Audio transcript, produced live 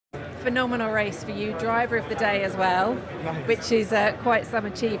phenomenal race for you, driver of the day as well, Nice. which is quite some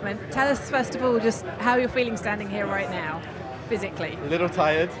achievement. Tell us first of all just how you're feeling standing here right now, physically. A little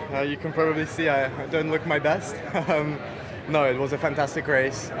tired. You can probably see I don't look my best. No, it was a fantastic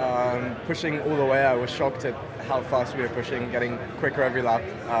race. Pushing all the way, I was shocked at how fast we were pushing, getting quicker every lap.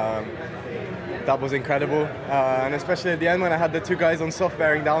 That was incredible, and especially at the end when I had the two guys on soft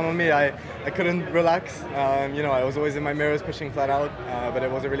bearing down on me, I couldn't relax. I was always in my mirrors pushing flat out, but it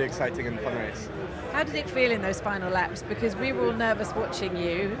was a really exciting and fun race. How did it feel in those final laps? Because we were all nervous watching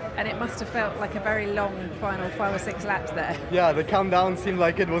you, and it must have felt like a very long final 5 or 6 laps there. Yeah, the countdown seemed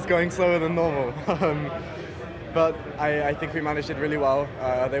like it was going slower than normal. But I think we managed it really well.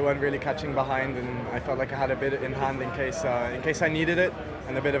 They weren't really catching behind, and I felt like I had a bit in hand in case I needed it,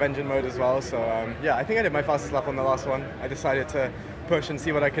 and a bit of engine mode as well. So yeah, I think I did my fastest lap on the last one. I decided to push and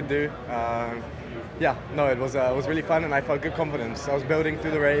see what I could do. Yeah, no, it was really fun, and I felt good confidence. I was building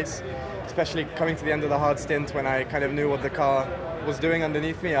through the race, especially coming to the end of the hard stint when I kind of knew what the car was doing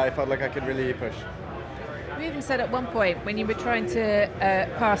underneath me. I felt like I could really push. You even said at one point when you were trying to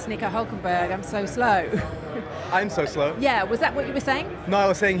pass Nico Hulkenberg, I'm so slow. I'm so slow. Yeah, was that what you were saying? No, I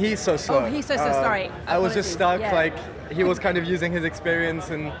was saying he's so slow. Oh, he's so slow, sorry. I was just stuck, Yeah. like he was kind of using his experience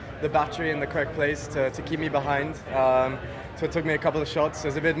and the battery in the correct place to keep me behind. So it took me a couple of shots.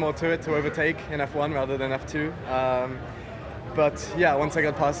 There's a bit more to it to overtake in F1 rather than F2. But yeah, once I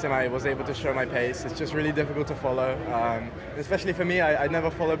got past him, I was able to show my pace. It's just really difficult to follow, especially for me. I'd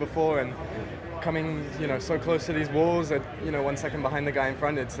never followed before, and coming, so close to these walls at, 1 second behind the guy in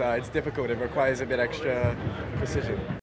front, it's difficult. It requires a bit extra precision.